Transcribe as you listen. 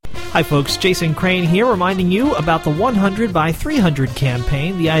Hi folks, Jason Crane here reminding you about the 100 by 300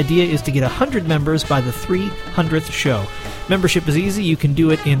 campaign. The idea is to get 100 members by the 300th show. Membership is easy. You can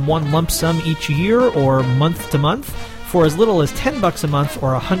do it in one lump sum each year or month to month for as little as $10 a month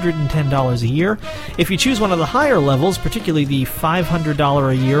or $110 a year. If you choose one of the higher levels, particularly the $500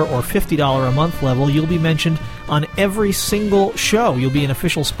 a year or $50 a month level, you'll be mentioned on every single show. You'll be an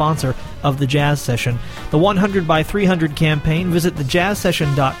official sponsor of the Jazz Session. The 100 by 300 campaign, visit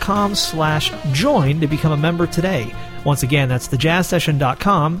thejazzsession.com/join to become a member today. Once again, that's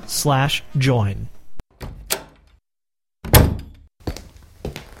thejazzsession.com/join.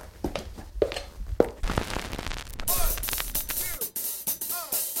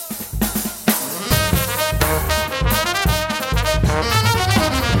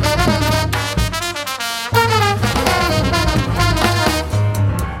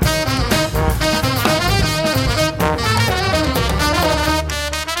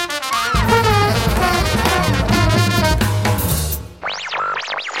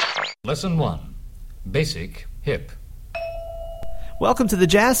 Lesson 1. Basic Hip. Welcome to the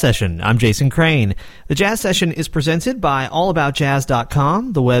Jazz Session. I'm Jason Crane. The Jazz Session is presented by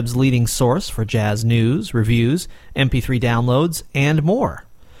allaboutjazz.com, the web's leading source for jazz news, reviews, MP3 downloads, and more.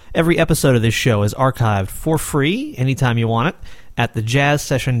 Every episode of this show is archived for free anytime you want it at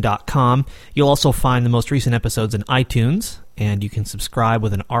thejazzsession.com. You'll also find the most recent episodes in iTunes, and you can subscribe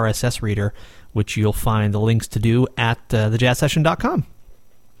with an RSS reader, which you'll find the links to do at thejazzsession.com.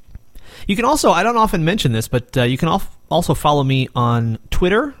 You can also, I don't often mention this, but you can also follow me on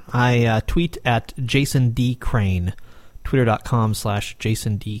Twitter. I tweet at Jason D. Crane,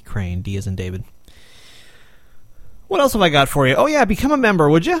 twitter.com/Jason D. Crane, D as in David. What else have I got for you? Oh yeah, become a member,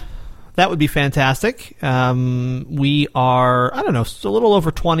 would you? That would be fantastic. We are, I don't know, a little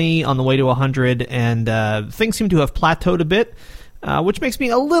over 20 on the way to 100, and things seem to have plateaued a bit, which makes me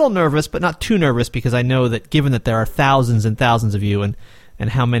a little nervous, but not too nervous, because I know that given that there are thousands and thousands of you, and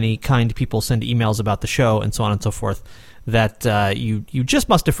how many kind people send emails about the show and so on and so forth, that you just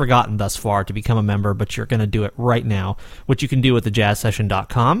must have forgotten thus far to become a member, but you're going to do it right now, which you can do at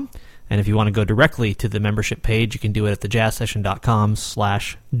thejazzsession.com. And if you want to go directly to the membership page, you can do it at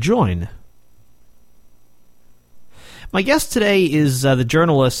thejazzsession.com/join. My guest today is the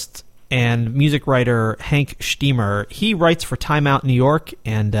journalist and music writer Hank Shteamer. He writes for Time Out New York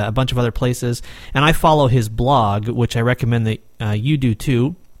and a bunch of other places, and I follow his blog, which I recommend that you do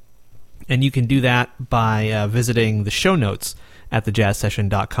too. And you can do that by visiting the show notes at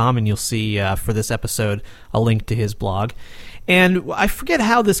thejazzsession.com, and you'll see for this episode a link to his blog. And I forget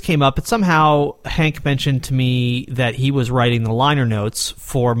how this came up, but somehow Hank mentioned to me that he was writing the liner notes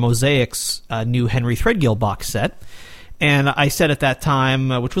for Mosaic's new Henry Threadgill box set. And I said at that time,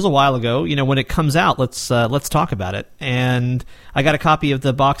 which was a while ago, when it comes out, let's talk about it. And I got a copy of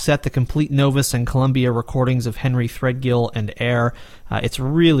the box set, the complete Novus and Columbia recordings of Henry Threadgill and Air. It's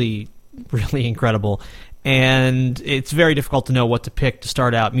really, really incredible, and it's very difficult to know what to pick to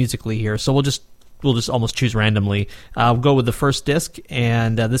start out musically here. So we'll just almost choose randomly. I'll go with the first disc,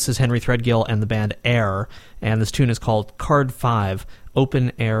 and this is Henry Threadgill and the band Air, and this tune is called Card 5,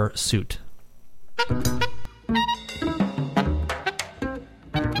 Open Air Suit.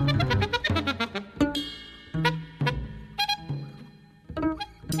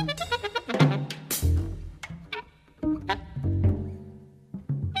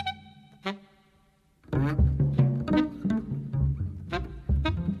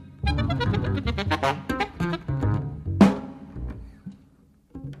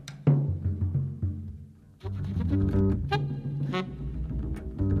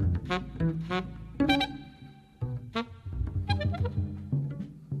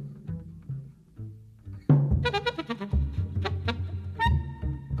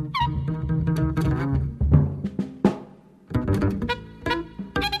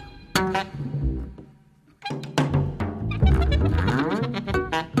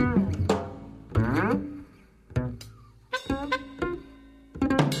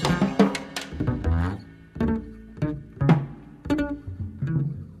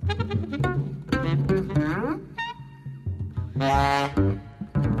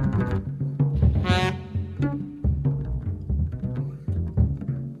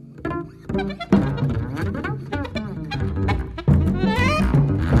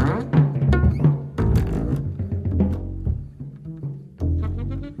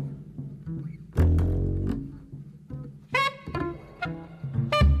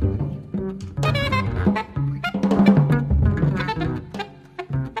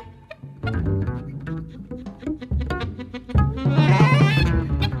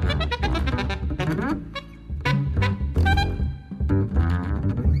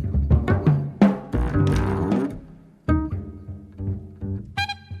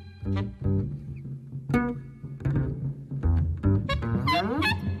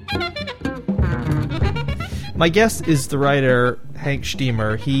 My guest is the writer Hank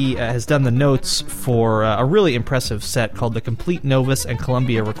Shteamer. He has done the notes for a really impressive set called The Complete Novus and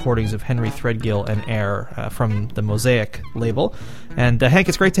Columbia Recordings of Henry Threadgill and Air from the Mosaic label. And Hank,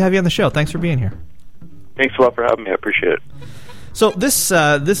 it's great to have you on the show. Thanks for being here. Thanks a lot for having me. I appreciate it. So this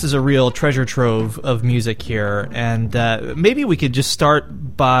is a real treasure trove of music here, and maybe we could just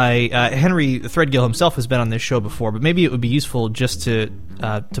start by Henry Threadgill himself has been on this show before, but maybe it would be useful just to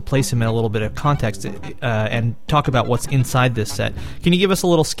place him in a little bit of context and talk about what's inside this set. Can you give us a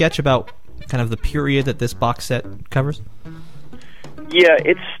little sketch about kind of the period that this box set covers? Yeah,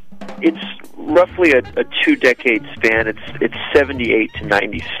 it's roughly a 2-decade span. It's 78 to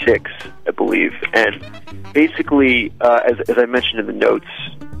 96, I believe, and basically, as I mentioned in the notes,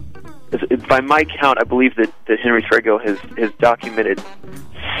 by my count, I believe that Henry Threadgill has documented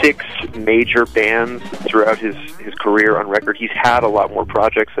 6 major bands throughout his career on record. He's had a lot more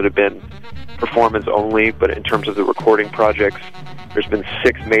projects that have been performance only, but in terms of the recording projects, there's been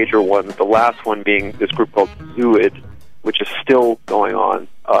 6 major ones. The last one being this group called Zuid, which is still going on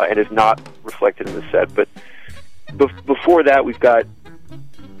and is not reflected in the set. But before that, we've got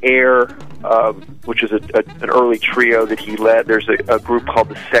Air, which is an early trio that he led. There's a group called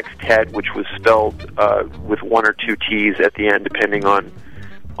the Sextet, which was spelled with 1 or 2 T's at the end, depending on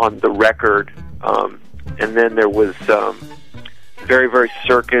the record. And then there was Very, Very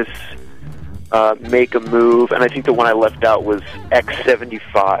Circus, Make a Move, and I think the one I left out was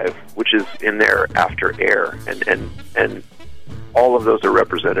X75, which is in there after Air, and all of those are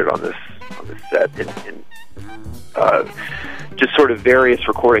represented on this set in just sort of various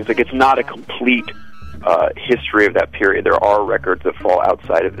recordings. Like, it's not a complete history of that period. There are records that fall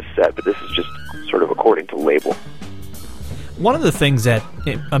outside of the set, but this is just sort of according to label. One of the things that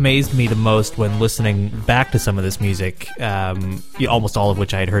amazed me the most when listening back to some of this music, almost all of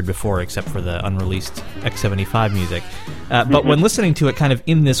which I had heard before except for the unreleased X75 music, but when listening to it kind of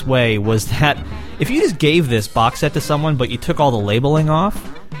in this way, was that if you just gave this box set to someone but you took all the labeling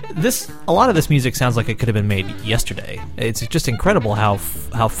off, a lot of this music sounds like it could have been made yesterday. It's just incredible how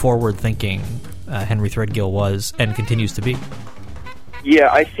forward-thinking Henry Threadgill was and continues to be.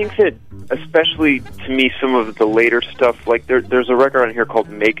 Yeah, I think that, especially to me, some of the later stuff, like there's a record on here called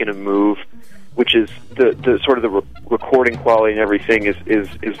Making a Move, which is the sort of the recording quality and everything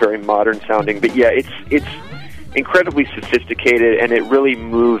is very modern sounding. But yeah, it's incredibly sophisticated, and it really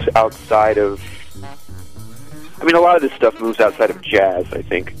moves outside of, I mean, a lot of this stuff moves outside of jazz, I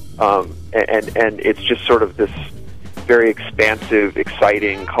think, and it's just sort of this very expansive,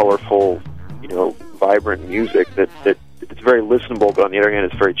 exciting, colorful, vibrant music that it's very listenable, but on the other hand,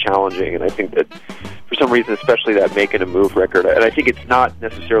 it's very challenging. And I think that for some reason, especially that Making a Move record, and I think it's not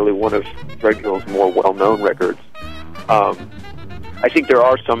necessarily one of Threadgill's more well-known records. I think there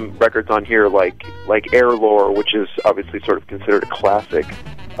are some records on here like Air Lore, which is obviously sort of considered a classic.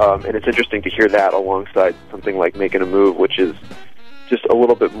 And it's interesting to hear that alongside something like Making a Move, which is just a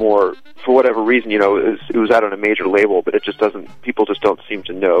little bit more, for whatever reason, it was out on a major label, but people just don't seem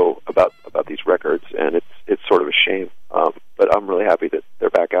to know about these records, and it's sort of a shame. But I'm really happy that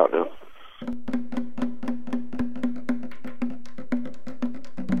they're back out now.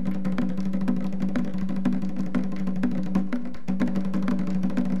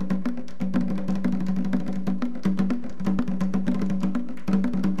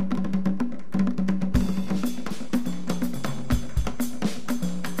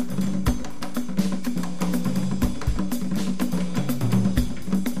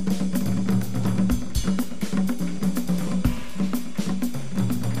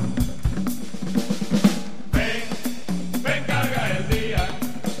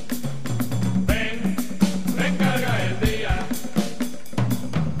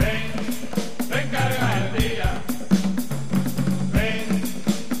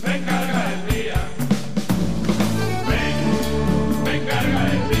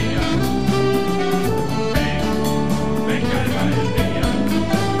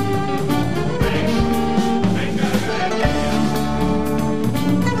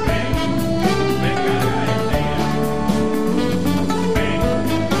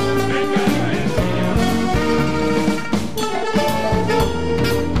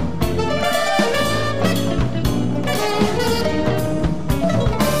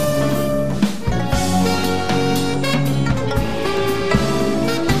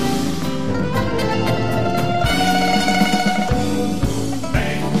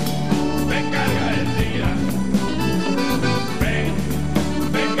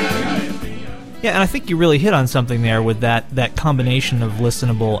 Yeah, and I think you really hit on something there with that combination of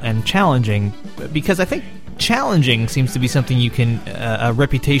listenable and challenging, because I think challenging seems to be something you can, a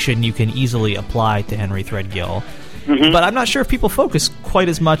reputation you can easily apply to Henry Threadgill. Mm-hmm. But I'm not sure if people focus quite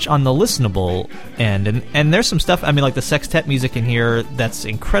as much on the listenable end. And there's some stuff, I mean, like the sextet music in here that's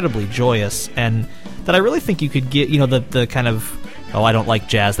incredibly joyous, and that I really think you could get, you know, the kind of, oh, I don't like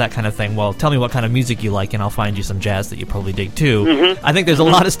jazz, that kind of thing. Well, tell me what kind of music you like, and I'll find you some jazz that you probably dig too. Mm-hmm. I think there's a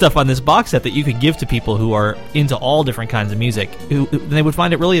lot of stuff on this box set that you could give to people who are into all different kinds of music, who they would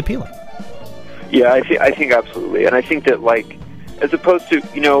find it really appealing. Yeah, I think absolutely. And I think that, like, as opposed to,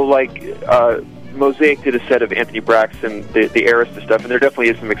 you know, like, Mosaic did a set of Anthony Braxton, the Arista stuff, and there definitely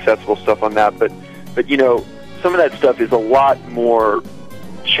is some accessible stuff on that, but you know, some of that stuff is a lot more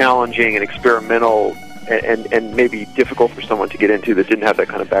challenging and experimental and maybe difficult for someone to get into that didn't have that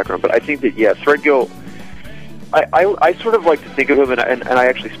kind of background. But I think that, yeah, Threadgill, I sort of like to think of him, and I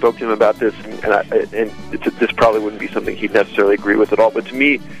actually spoke to him about this, and this probably wouldn't be something he'd necessarily agree with at all, but to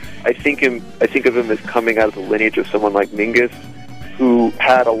me, I think of him as coming out of the lineage of someone like Mingus, who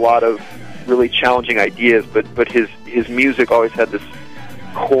had a lot of really challenging ideas, but his music always had this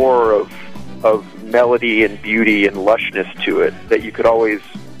core of melody and beauty and lushness to it that you could always,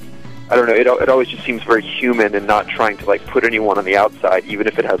 I don't know, it always just seems very human and not trying to, like, put anyone on the outside, even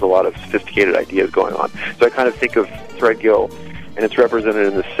if it has a lot of sophisticated ideas going on. So I kind of think of Threadgill, and it's represented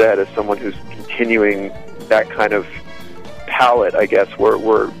in the set as someone who's continuing that kind of palette, I guess, where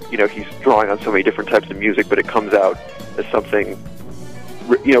you know, he's drawing on so many different types of music, but it comes out as something,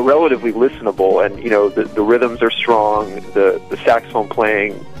 you know, relatively listenable, and, you know, the rhythms are strong, the saxophone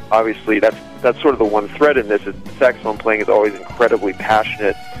playing, obviously that's sort of the one thread in this, is the saxophone playing is always incredibly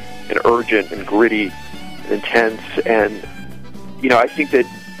passionate and urgent and gritty and intense, and, you know, I think that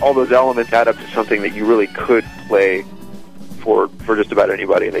all those elements add up to something that you really could play for just about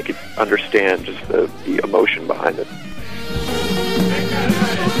anybody, and they could understand just the emotion behind it.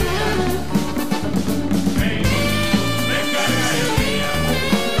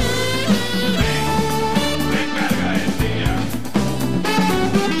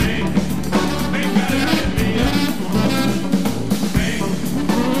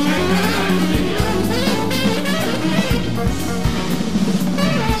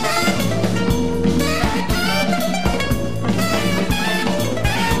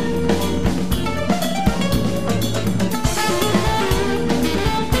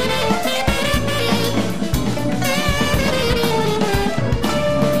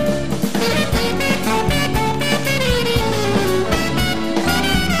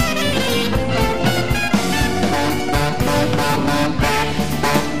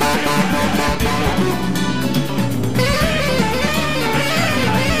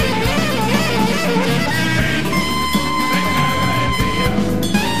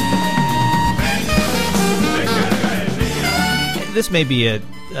 This may be a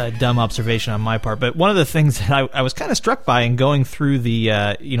dumb observation on my part, but one of the things that I was kind of struck by in going through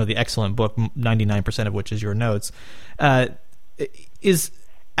the you know, the excellent book, 99% of which is your notes, is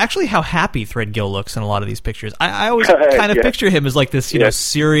actually how happy Threadgill looks in a lot of these pictures. I always kind of picture him as like this, you know, a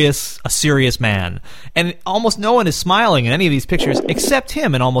serious man, and almost no one is smiling in any of these pictures except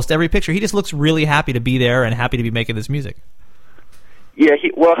him. In almost every picture, he just looks really happy to be there and happy to be making this music. Yeah,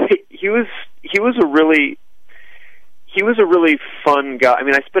 he was a really fun guy. I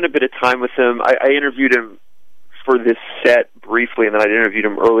mean, I spent a bit of time with him. I interviewed him for this set briefly, and then I interviewed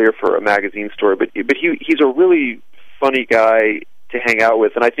him earlier for a magazine story. But he's a really funny guy to hang out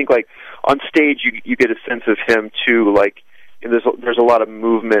with, and I think, like, on stage you get a sense of him too. Like, and there's a lot of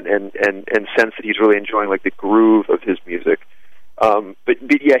movement and sense that he's really enjoying, like, the groove of his music. But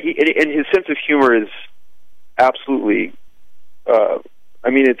yeah, and his sense of humor is absolutely. I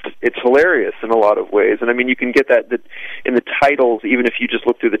mean, it's hilarious in a lot of ways, and I mean, you can get that in the titles, even if you just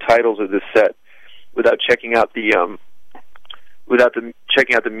look through the titles of this set without checking out the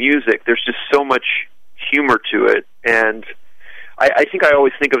music. There's just so much humor to it, and I think I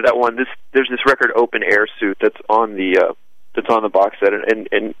always think of that one. There's this record, Open Air Suit, that's on the box set,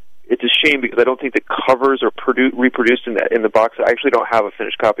 and it's a shame because I don't think the covers are reproduced in the box set. I actually don't have a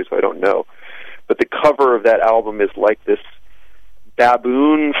finished copy, so I don't know. But the cover of that album is like this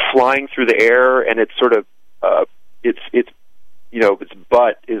baboon flying through the air, and it's sort of its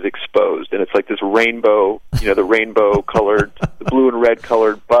butt is exposed, and it's like this rainbow, you know, the rainbow colored, the blue and red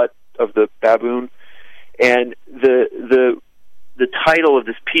colored butt of the baboon, and the title of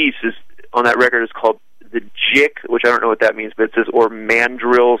this piece is on that record is called The Jick, which I don't know what that means, but it says, or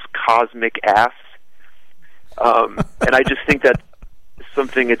Mandrill's Cosmic Ass, and I just think that's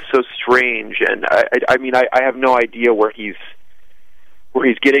something, it's so strange, and I mean I have no idea where he's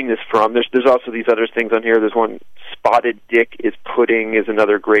getting this from. There's also these other things on here. There's one, Spotted Dick is Pudding is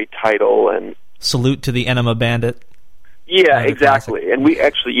another great title, and Salute to the Enema Bandit. Yeah, exactly. Classic. And we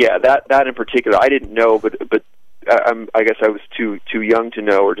actually, that in particular, I didn't know, but I guess I was too young to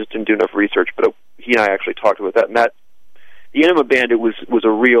know, or just didn't do enough research. But he and I actually talked about that, and that the Enema Bandit was a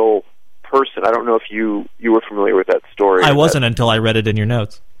real person. I don't know if you were familiar with that story. I wasn't until I read it in your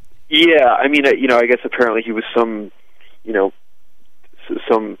notes. Yeah, I mean, I guess apparently he was some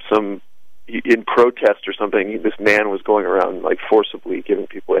in protest or something. This man was going around like forcibly giving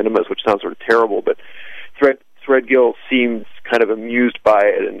people enemas, which sounds sort of terrible, but Threadgill seems kind of amused by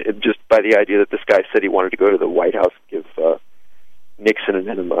it, and just by the idea that this guy said he wanted to go to the White House and give Nixon an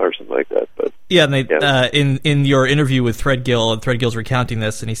enema or something like that. But yeah, and in your interview with Threadgill, and Threadgill's recounting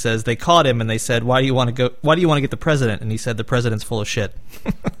this, and he says they caught him and they said, "Why do you want to get the president?" And he said, "The president's full of shit."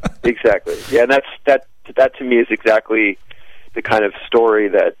 Exactly. Yeah, and that to me is exactly the kind of story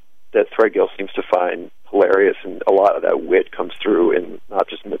that Threadgill seems to find hilarious, and a lot of that wit comes through in not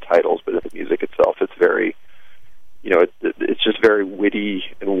just in the titles but in the music itself. It's very, it's just very witty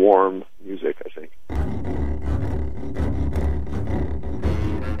and warm music, I think.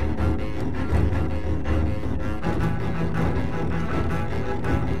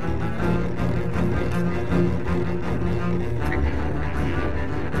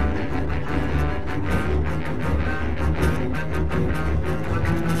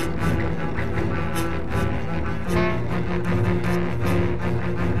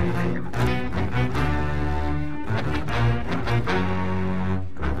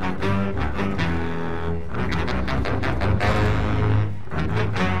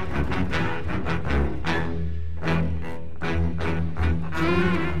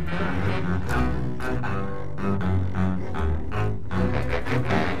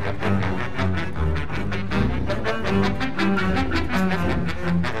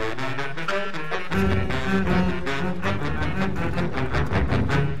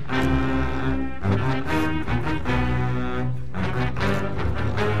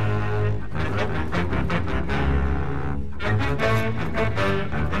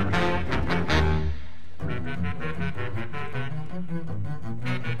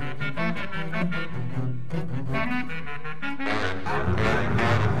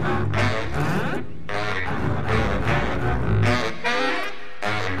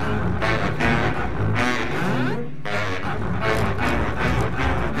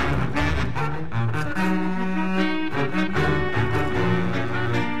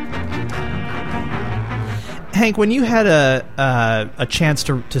 Hank, when you had a chance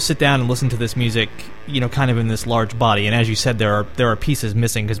to sit down and listen to this music, kind of in this large body, and as you said, there are pieces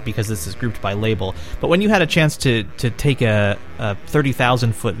missing because this is grouped by label. But when you had a chance to take a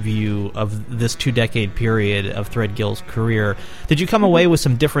 30,000-foot view of this 2-decade period of Threadgill's career, did you come away with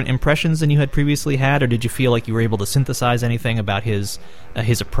some different impressions than you had previously had, or did you feel like you were able to synthesize anything about his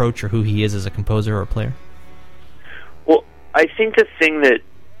approach or who he is as a composer or player? Well, I think the thing that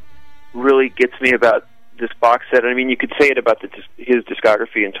really gets me about this box set, I mean, you could say it about his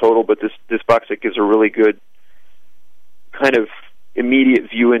discography in total, but this box set gives a really good kind of immediate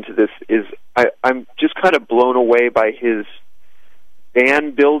view into this, is I'm just kind of blown away by his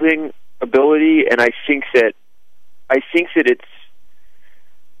band building ability, and I think that it's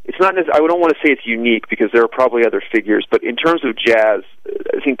not I don't want to say it's unique because there are probably other figures, but in terms of jazz,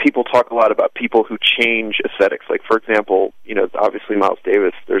 I think people talk a lot about people who change aesthetics. Like, for example, obviously Miles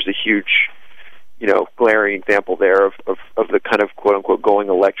Davis, there's a huge glaring example there of the kind of quote-unquote going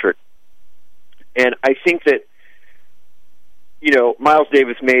electric. And I think that, Miles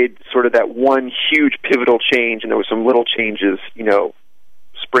Davis made sort of that one huge pivotal change, and there were some little changes,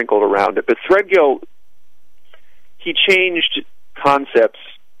 sprinkled around it. But Threadgill, he changed concepts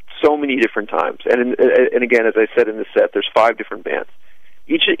so many different times. And again, as I said in the set, there's 5 different bands.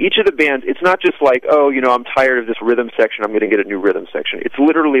 Each of the bands, it's not just like, I'm tired of this rhythm section, I'm going to get a new rhythm section. It's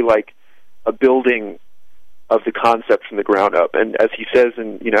literally like a building of the concept from the ground up. And as he says,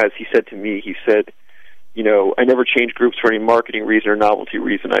 and as he said to me, he said, I never change groups for any marketing reason or novelty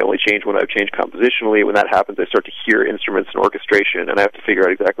reason. I only change when I've changed compositionally. When that happens, I start to hear instruments and orchestration, and I have to figure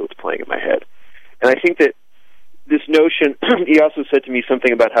out exactly what's playing in my head. And I think that this notion, he also said to me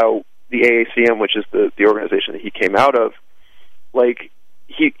something about how the AACM, which is the organization that he came out of, like,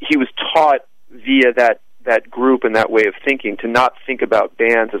 he was taught via that group and that way of thinking to not think about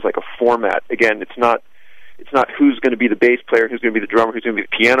bands as like a format. Again, it's not who's going to be the bass player, who's going to be the drummer, who's going to be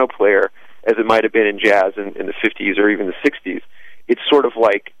the piano player, as it might have been in jazz in the 50s or even the 60s. It's sort of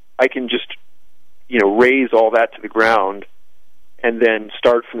like I can just raise all that to the ground and then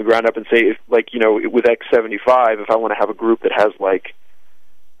start from the ground up and say, with X75, if I want to have a group that has like,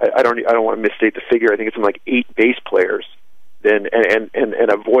 I don't want to misstate the figure, I think it's like 8 bass players, then and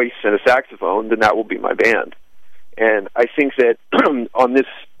a voice and a saxophone, then that will be my band. And I think that on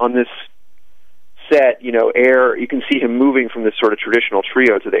this set, you know, Air, you can see him moving from this sort of traditional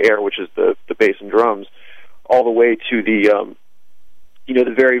trio to the Air, which is the bass and drums, all the way to the you know,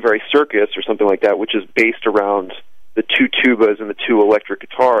 the Very Very Circus or something like that, which is based around the two tubas and the two electric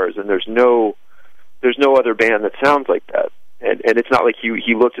guitars, and there's no other band that sounds like that. And it's not like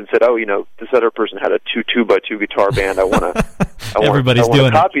he looked and said, oh, you know, this other person had a two tuba, two guitar band. I want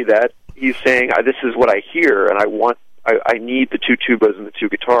to copy that. He's saying, this is what I hear, and I need the two tubas and the two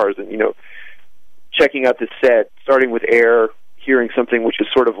guitars. And, you know, checking out this set, starting with Air, hearing something which is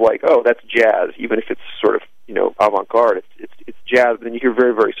sort of like, oh, that's jazz, even if it's sort of, you know, avant-garde. It's jazz. Then you hear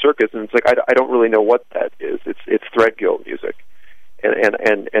Very Very Circus, and it's like I don't really know what that is. It's Threadgill music, and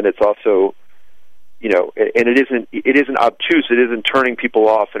it's also, you know, and it isn't obtuse. It isn't turning people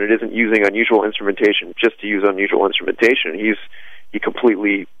off, and it isn't using unusual instrumentation just to use unusual instrumentation. He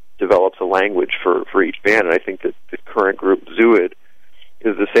completely develops a language for each band, and I think that the current group Zuid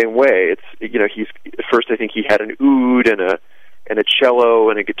is the same way. It's, you know, at first I think he had an oud and a cello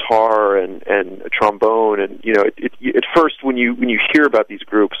and a guitar and a trombone, and, you know, at first when you hear about these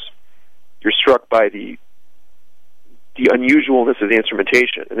groups, you're struck by the unusualness of the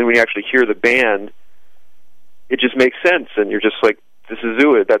instrumentation, and then when you actually hear the band, it just makes sense, and you're just like, this is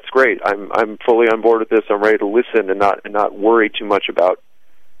Zuid, that's great. I'm fully on board with this. I'm ready to listen and not worry too much about,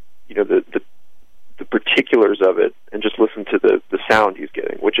 you know, the particulars of it, and just listen to the sound he's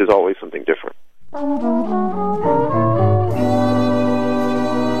getting, which is always something different.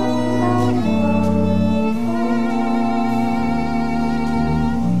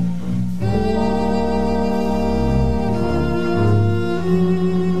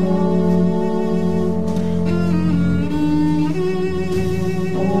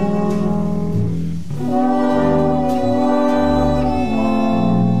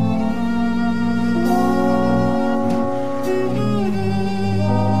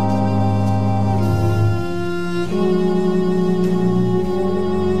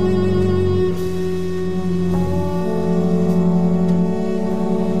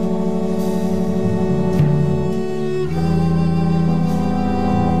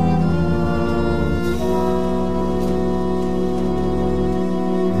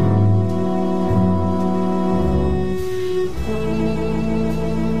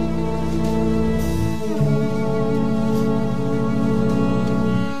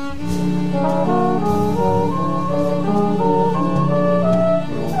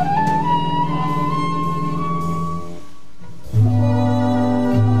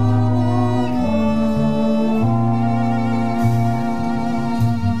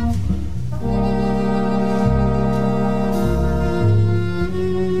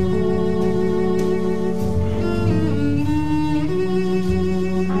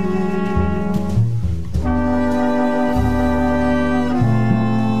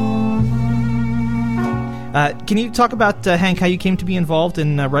 Can you talk about, Hank, how you came to be involved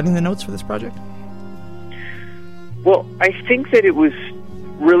in writing the notes for this project? Well, I think that it was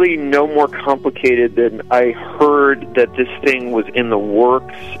really no more complicated than I heard that this thing was in the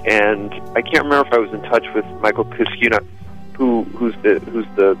works, and I can't remember if I was in touch with Michael Kuskuna, who's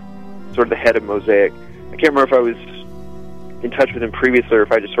the sort of the head of Mosaic. I can't remember if I was in touch with him previously or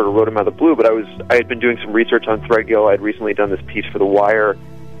if I just sort of wrote him out of the blue, but I had been doing some research on Threadgill. I had recently done this piece for The Wire,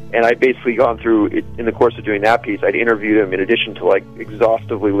 and I'd basically gone through, in the course of doing that piece, I'd interviewed him in addition to, like,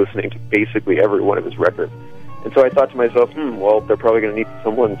 exhaustively listening to basically every one of his records. And so I thought to myself, well, they're probably going to need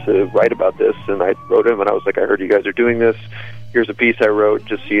someone to write about this. And I wrote him, and I was like, I heard you guys are doing this. Here's a piece I wrote,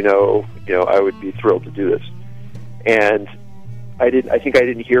 just so you know, I would be thrilled to do this. And I think I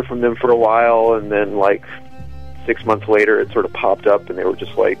didn't hear from them for a while, and then, like, 6 months later, it sort of popped up, and they were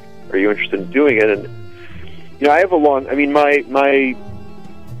just like, are you interested in doing it? And, I have a long, my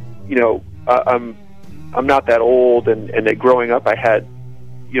I'm not that old, and growing up I had,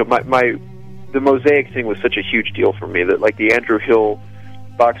 the Mosaic thing was such a huge deal for me that, like, the Andrew Hill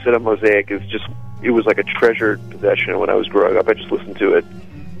box set of Mosaic it was like a treasured possession when I was growing up. I just listened to it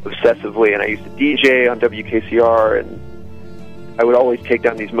obsessively, and I used to DJ on WKCR, and I would always take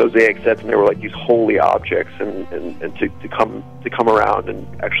down these Mosaic sets, and they were like these holy objects, and to come around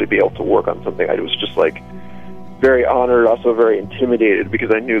and actually be able to work on something, I was just like very honored, also very intimidated,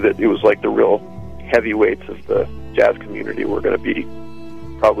 because I knew that it was like the real heavyweights of the jazz community were going to be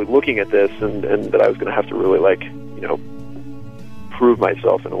probably looking at this, and that I was going to have to really, like, prove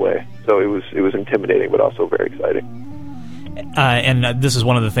myself in a way. So it was intimidating, but also very exciting. And this is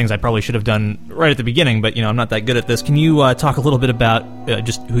one of the things I probably should have done right at the beginning, but I'm not that good at this. Can you talk a little bit about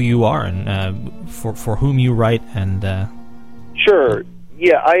just who you are and for whom you write, and Sure.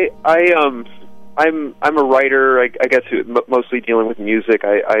 Yeah, I'm a writer. I guess mostly dealing with music.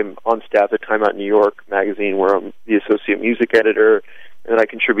 I'm on staff at Time Out New York magazine, where I'm the associate music editor, and I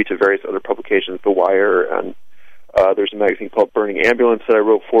contribute to various other publications, The Wire, and there's a magazine called Burning Ambulance that I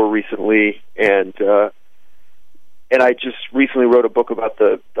wrote for recently, and I just recently wrote a book about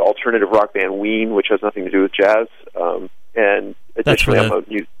the alternative rock band Ween, which has nothing to do with jazz. And additionally, that's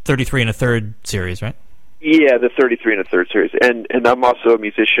for the 33 1/3 series, right? Yeah, the 33 1/3 series. And I'm also a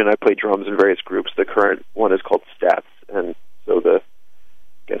musician. I play drums in various groups. The current one is called Stats, and so I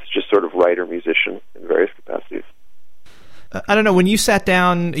guess just sort of writer-musician in various capacities. I don't know, when you sat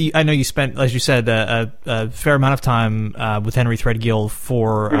down, I know you spent, as you said, a fair amount of time with Henry Threadgill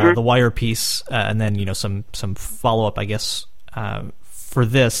for the Wire piece, and then some follow-up, I guess, for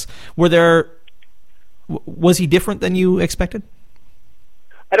this. Was he different than you expected?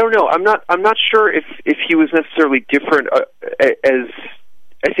 I don't know. I'm not sure if he was necessarily different. As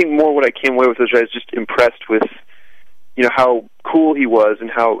I think more what I came away with was I was just impressed with how cool he was and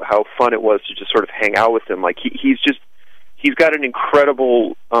how fun it was to just sort of hang out with him. Like he's got an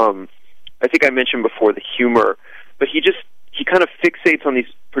incredible. I think I mentioned before the humor, but he kind of fixates on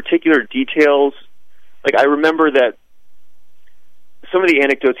these particular details. Like I remember that some of the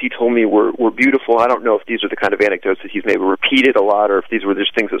anecdotes he told me were beautiful. I don't know if these are the kind of anecdotes that he's maybe repeated a lot, or if these were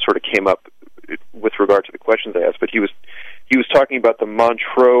just things that sort of came up with regard to the questions I asked. But he was talking about the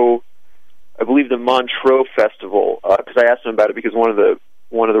Montreux, I believe the Montreux Festival, because I asked him about it because one of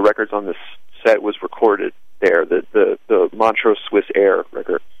the records on this set was recorded there, the Montreux Swiss Air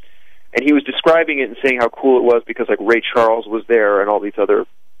record, and he was describing it and saying how cool it was because like Ray Charles was there and all these other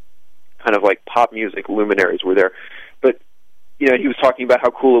kind of like pop music luminaries were there, but he was talking about how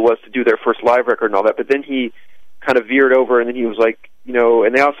cool it was to do their first live record and all that, but then he kind of veered over, and then he was like,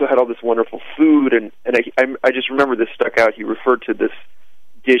 and they also had all this wonderful food, and I just remember this stuck out. He referred to this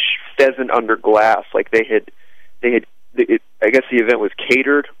dish, pheasant under glass, like they had I guess the event was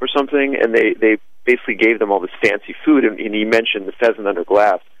catered or something, and they basically gave them all this fancy food, and he mentioned the pheasant under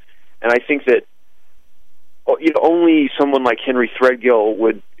glass, and I think that only someone like Henry Threadgill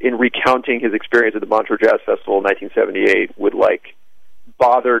would, in recounting his experience at the Montreux Jazz Festival in 1978, would like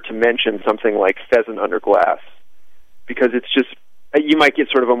bother to mention something like pheasant under glass, because it's just, you might get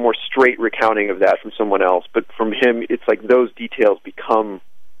sort of a more straight recounting of that from someone else, but from him, it's like those details become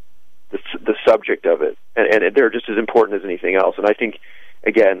the subject of it, and they're just as important as anything else. And I think,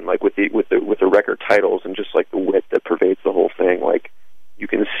 again, like with the record titles and just like the wit that pervades the whole thing, like you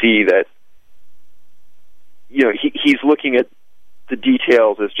can see that he's looking at the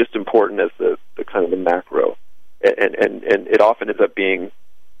details as just important as the kind of the macro, and it often ends up being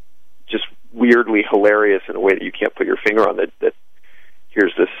just weirdly hilarious in a way that you can't put your finger on. That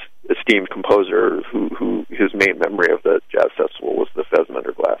here's this esteemed composer who his main memory of the jazz festival was the pheasant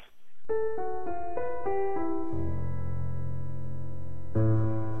under glass.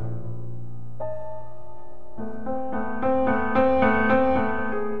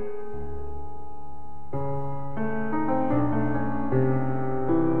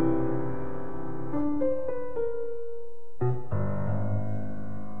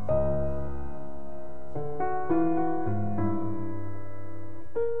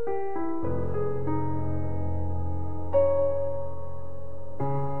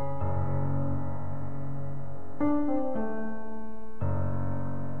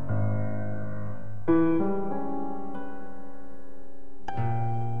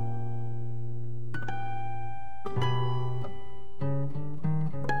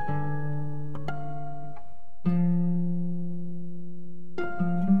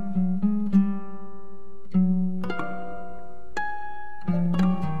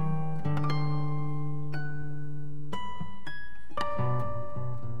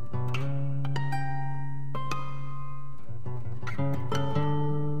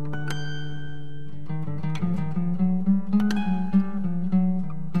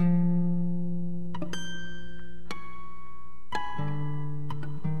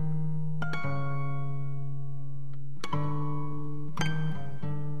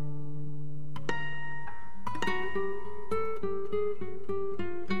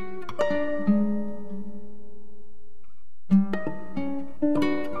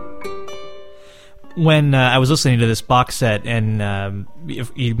 When I was listening to this box set, and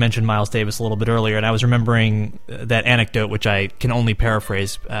you mentioned Miles Davis a little bit earlier, and I was remembering that anecdote, which I can only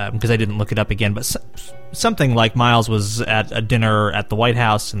paraphrase because I didn't look it up again, but something like Miles was at a dinner at the White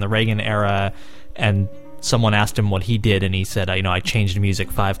House in the Reagan era, and someone asked him what he did, and he said, I changed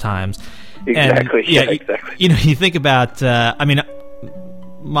music 5 times. Exactly. And, exactly. You think about,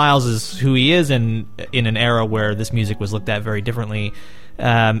 Miles is who he is, and in an era where this music was looked at very differently.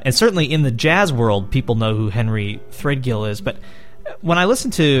 And certainly in the jazz world, people know who Henry Threadgill is. But when I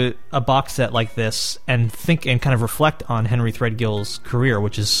listen to a box set like this and think and kind of reflect on Henry Threadgill's career,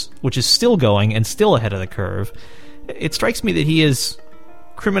 which is still going and still ahead of the curve, it strikes me that he is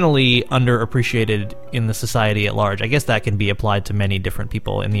criminally underappreciated in the society at large. I guess that can be applied to many different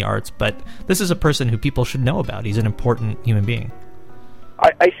people in the arts, but this is a person who people should know about. He's an important human being.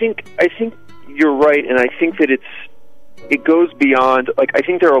 I think you're right, and I think that it goes beyond, like, I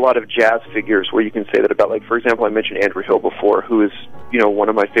think there are a lot of jazz figures where you can say that about, like, for example, I mentioned Andrew Hill before, who is, one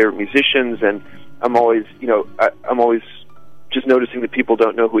of my favorite musicians, and I'm always just noticing that people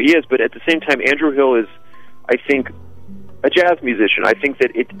don't know who he is, but at the same time, Andrew Hill is, I think, a jazz musician. I think that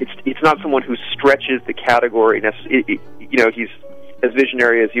it's not someone who stretches the category. He's as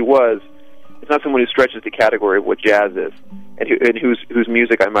visionary as he was. It's not someone who stretches the category of what jazz is, and whose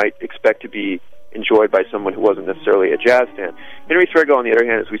music I might expect to be enjoyed by someone who wasn't necessarily a jazz fan. Henry Threadgill, on the other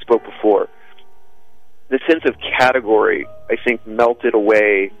hand, as we spoke before, the sense of category, I think, melted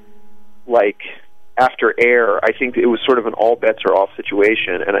away like after Air. I think it was sort of an all bets are off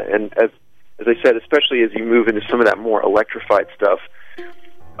situation, and as I said, especially as you move into some of that more electrified stuff,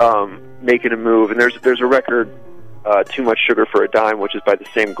 making a move. And there's a record, Too Much Sugar for a Dime, which is by the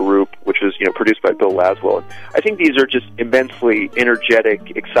same group, which was produced by Bill Laswell. I think these are just immensely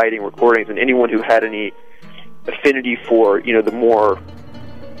energetic, exciting recordings, and anyone who had any affinity for the more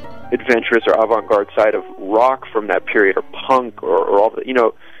adventurous or avant-garde side of rock from that period, or punk, or all the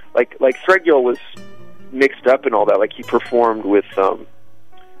like Threadgill was mixed up in all that. Like, he performed with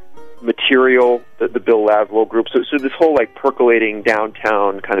Material, the Bill Laswell group. So this whole, like, percolating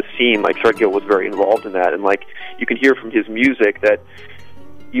downtown kind of scene, like, Threadgill was very involved in that. And, like, you can hear from his music that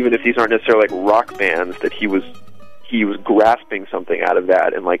even if these aren't necessarily like rock bands, that he was grasping something out of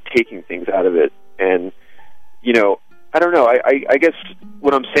that and, like, taking things out of it. And I don't know. I guess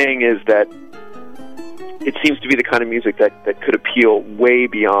what I'm saying is that it seems to be the kind of music that could appeal way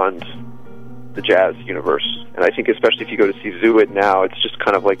beyond the jazz universe. And I think especially if you go to see Zoo It now, it's just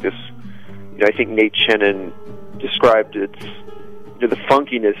kind of like this, I think Nate Shannon described it, the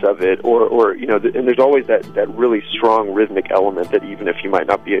funkiness of it, or and there's always that really strong rhythmic element that even if you might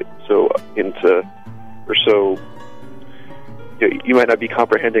not be so into, or so, you might not be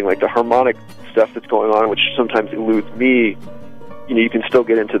comprehending, like, the harmonic stuff that's going on, which sometimes eludes me, you can still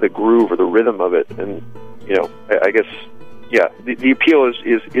get into the groove or the rhythm of it. And, I guess, yeah, the appeal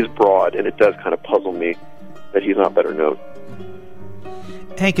is broad, and it does kind of puzzle me that he's not better known.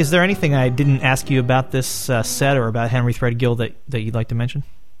 Hank, is there anything I didn't ask you about this set or about Henry Threadgill that you'd like to mention?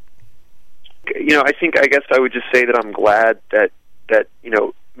 I guess I would just say that I'm glad that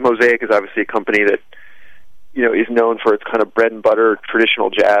Mosaic is obviously a company that is known for its kind of bread and butter traditional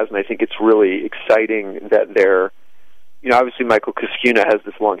jazz, and I think it's really exciting that they're, obviously Michael Kiskuna has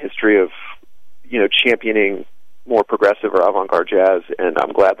this long history of, championing more progressive or avant-garde jazz, and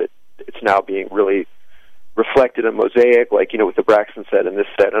I'm glad that it's now being really reflected in Mosaic, like, with the Braxton set and this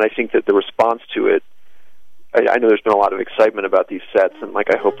set. And I think that the response to it, I know there's been a lot of excitement about these sets, and, like,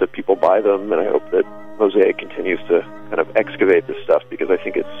 I hope that people buy them, and I hope that Mosaic continues to kind of excavate this stuff, because I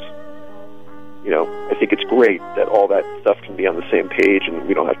think it's great that all that stuff can be on the same page, and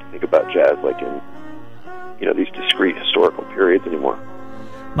we don't have to think about jazz like in these discrete historical periods anymore.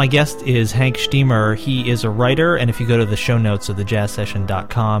 My guest is Hank Shteamer. He is a writer, and if you go to the show notes of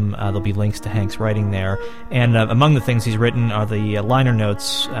thejazzsession.com, there'll be links to Hank's writing there. And among the things he's written are the liner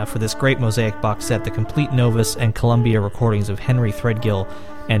notes for this great Mosaic box set, the complete Novus and Columbia recordings of Henry Threadgill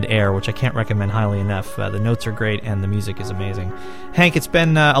and Air, which I can't recommend highly enough. The notes are great, and the music is amazing. Hank, it's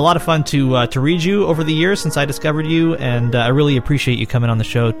been a lot of fun to read you over the years since I discovered you, and I really appreciate you coming on the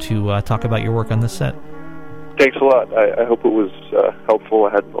show to talk about your work on this set. Thanks a lot. I hope it was helpful.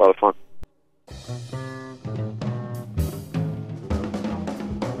 I had a lot of fun.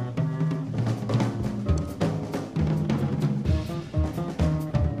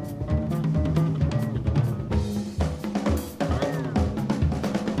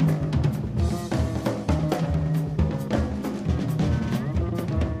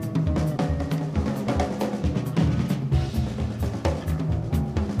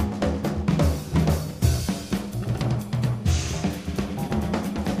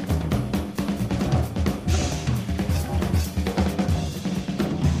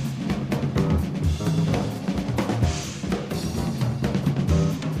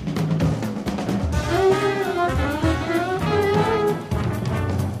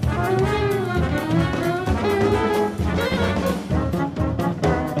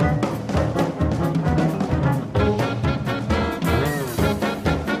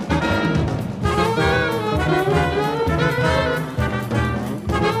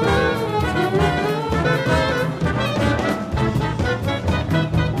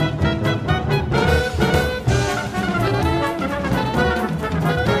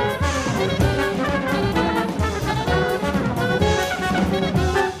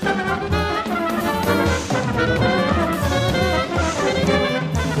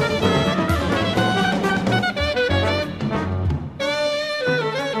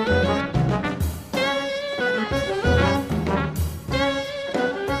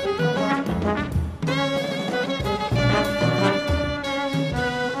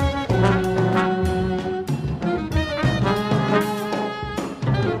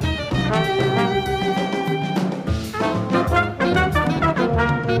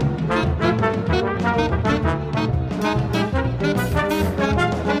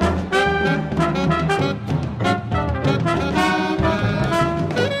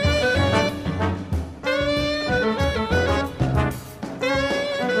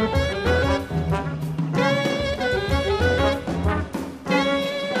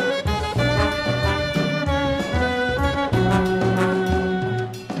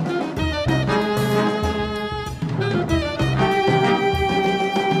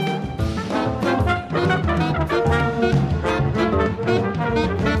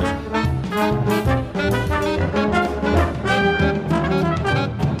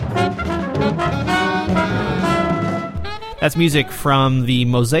 That's music from the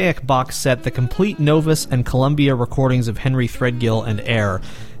Mosaic box set, The Complete Novus and Columbia Recordings of Henry Threadgill and Air.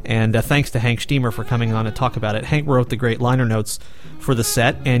 And thanks to Hank Shteamer for coming on to talk about it. Hank wrote the great liner notes for the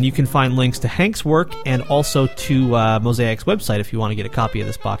set, and you can find links to Hank's work and also to Mosaic's website if you want to get a copy of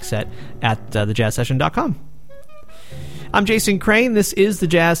this box set at thejazzsession.com. I'm Jason Crane. This is The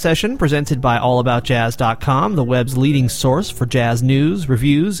Jazz Session, presented by AllAboutJazz.com, the web's leading source for jazz news,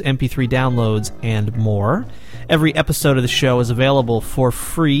 reviews, MP3 downloads, and more. Every episode of the show is available for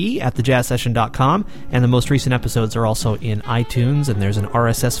free at thejazzsession.com, and the most recent episodes are also in iTunes, and there's an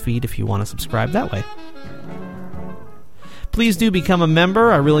RSS feed if you want to subscribe that way. Please do become a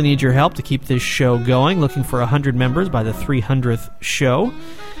member. I really need your help to keep this show going. Looking for 100 members by the 300th show.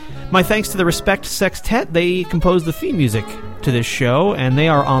 My thanks to the Respect Sextet. They composed the theme music to this show, and they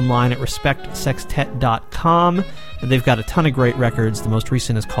are online at respectsextet.com. And they've got a ton of great records. The most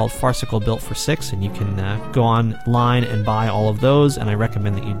recent is called Farcical Built for Six, and you can go online and buy all of those, and I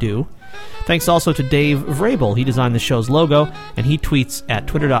recommend that you do. Thanks also to Dave Vrabel. He designed the show's logo, and he tweets at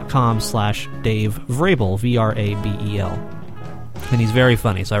twitter.com/Dave Vrabel, Vrabel. And he's very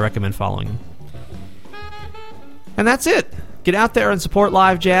funny, so I recommend following him. And that's it. Get out there and support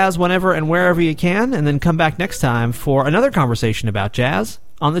live jazz whenever and wherever you can, and then come back next time for another conversation about jazz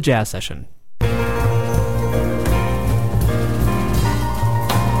on The Jazz Session.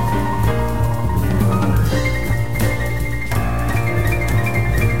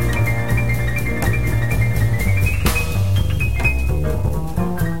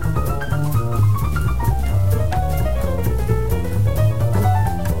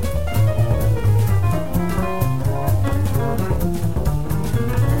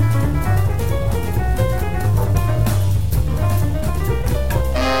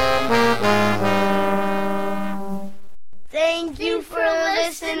 Thank you for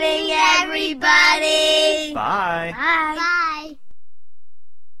listening, everybody. Bye. Bye.